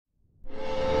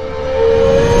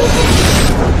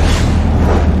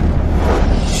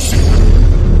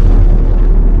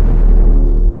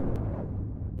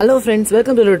friends,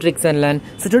 welcome to Edutricks and Learn.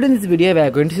 So today in this video we are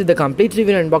going to see the complete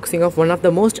review and unboxing of one of the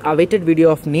most awaited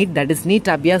video of NEET, that is NEET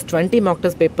Abhyaas 20 mock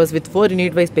test papers with 4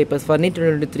 unit-wise papers for NEET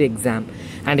 2023 exam.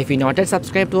 And if you not yet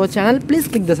subscribed to our channel, please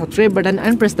click the subscribe button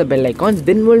and press the bell icons.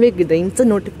 Then we'll get the instant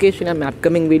notification of my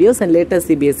upcoming videos and latest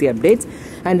CBSE updates.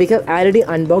 And we have already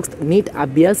unboxed NEET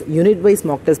Abhyaas unit-wise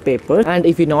mock test papers. And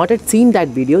if you not yet seen that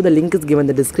video, the link is given in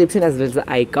the description as well as the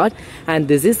iCard. And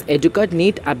this is Educart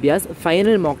Neet Abhyaas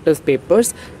final mock test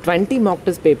papers, 20 mock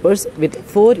test papers with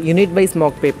 4 unit-wise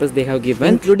mock papers they have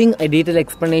given, including detailed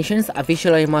explanations,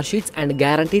 official OMR sheets, and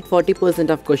guaranteed 40%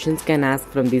 of questions can ask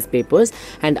from these papers.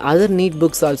 And other NEET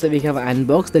books also we have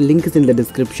unboxed. The link is in the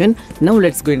description. Now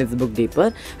let's go into the book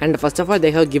deeper. And first of all,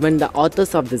 they have given the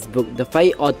authors of this book, the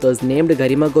 5 authors named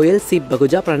Garima Goyal, C.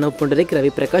 Bahuja, Pranav Pundarik,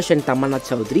 Ravi Prakash, and Tamanna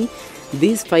Chowdhury.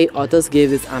 These 5 authors gave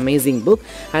this amazing book,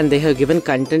 and they have given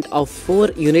content of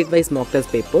 4 unit-wise mock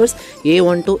test papers,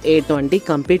 A1 to A20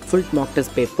 complete full mock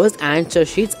test papers, answer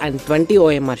sheets, and 20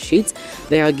 OMR sheets.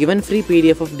 They have given free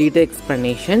PDF of detailed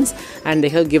explanations, and they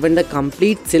have given the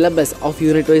complete syllabus of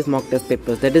unit-wise mock test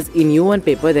papers. That is, in U1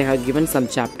 paper they have given some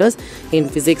chapters in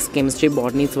physics, chemistry,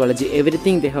 botany, zoology,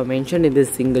 everything they have mentioned in this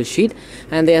single sheet.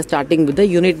 And they are starting with the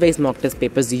unit-wise mock test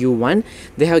papers U1.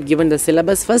 They have given the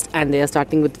syllabus first, and they are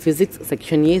starting with physics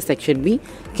section A, section B,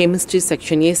 chemistry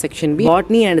section A, section B,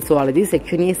 botany and zoology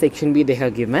section A, section B they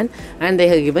have given, and they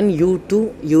have given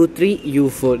U2, U3,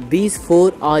 U4. These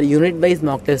 4 are unit-wise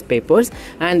mock test papers,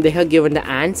 and they have given the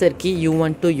answer key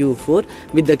U1 to U4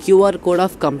 with the QR code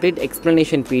of complete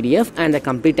explanation PDF and the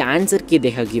complete answer key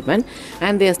they have given.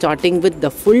 And they are starting with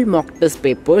the full mock test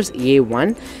papers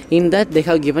A1. In that they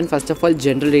have given first of all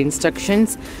general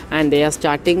instructions, and they are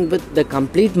starting with the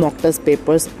complete mock test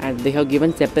papers, and they have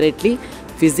given separately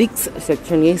physics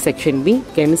section A, section B,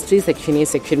 chemistry section A,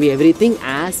 section B, everything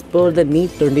as per the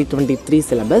NEET 2023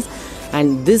 syllabus.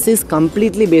 And this is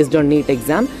completely based on NEET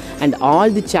exam, and all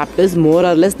the chapters more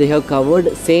or less they have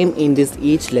covered same in this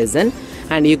each lesson.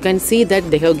 And you can see that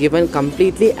they have given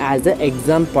completely as an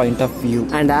exam point of view.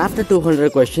 And after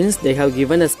 200 questions, they have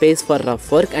given a space for rough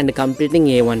work and completing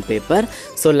A1 paper.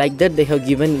 So like that they have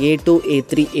given A2,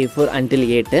 A3, A4 until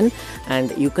A10.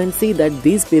 And you can see that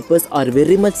these papers are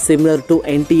very much similar to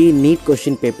NTE NEET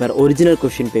question paper, original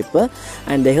question paper.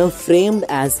 And they have framed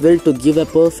as well to give a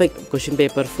perfect question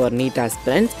paper for NEET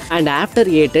aspirants. And after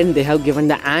A10, they have given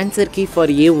the answer key for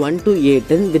A1 to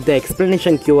A10 with the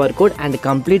explanation QR code and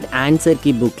complete answer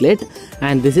key booklet,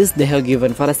 and this is they have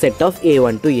given for a set of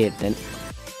A1 to A10.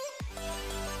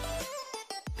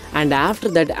 And after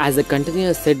that, as a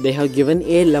continuous set, they have given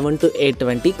A11 to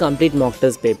A20 complete mock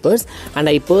test papers. And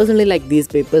I personally like these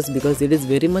papers because it is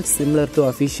very much similar to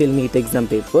official NEET exam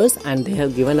papers, and they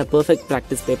have given a perfect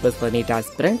practice papers for NEET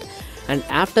aspirant. And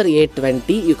after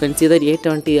A20, you can see that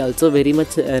A20 also very much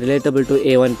relatable to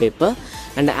A1 paper.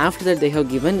 And after that, they have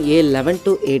given A11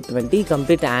 to A20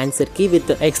 complete answer key with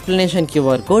the explanation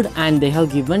QR code, and they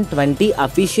have given 20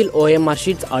 official OMR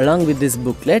sheets along with this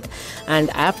booklet. And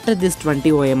after this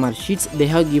 20 OMR sheets, they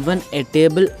have given a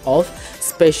table of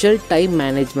special time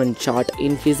management chart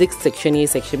in physics section A,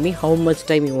 section B, how much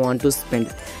time you want to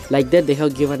spend. Like that they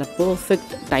have given a perfect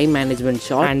time management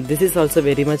chart, and this is also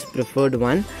very much preferred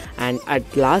one. And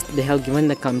at last they have given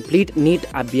the complete NEET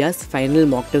Abhyaas final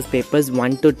mock test papers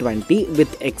 1 to 20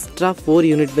 with extra 4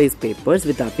 unit-wise papers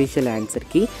with official answer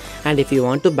key. And if you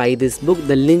want to buy this book,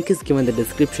 the link is given in the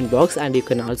description box, and you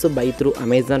can also buy through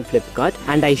Amazon, Flipkart.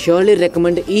 And I surely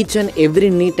recommend each and every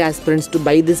NEET aspirants to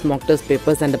buy this mock test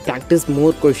papers and practice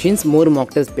more questions, more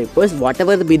mock test papers,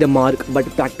 whatever be the mark, but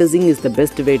practicing is the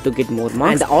best way to get more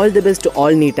marks. And all the best to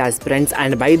all NEET aspirants.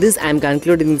 And by this I am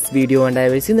concluding this video, and I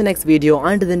will see you in the next video.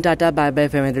 Until then, tata, bye bye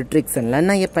from Edutricks and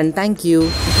Learn. Thank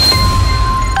you.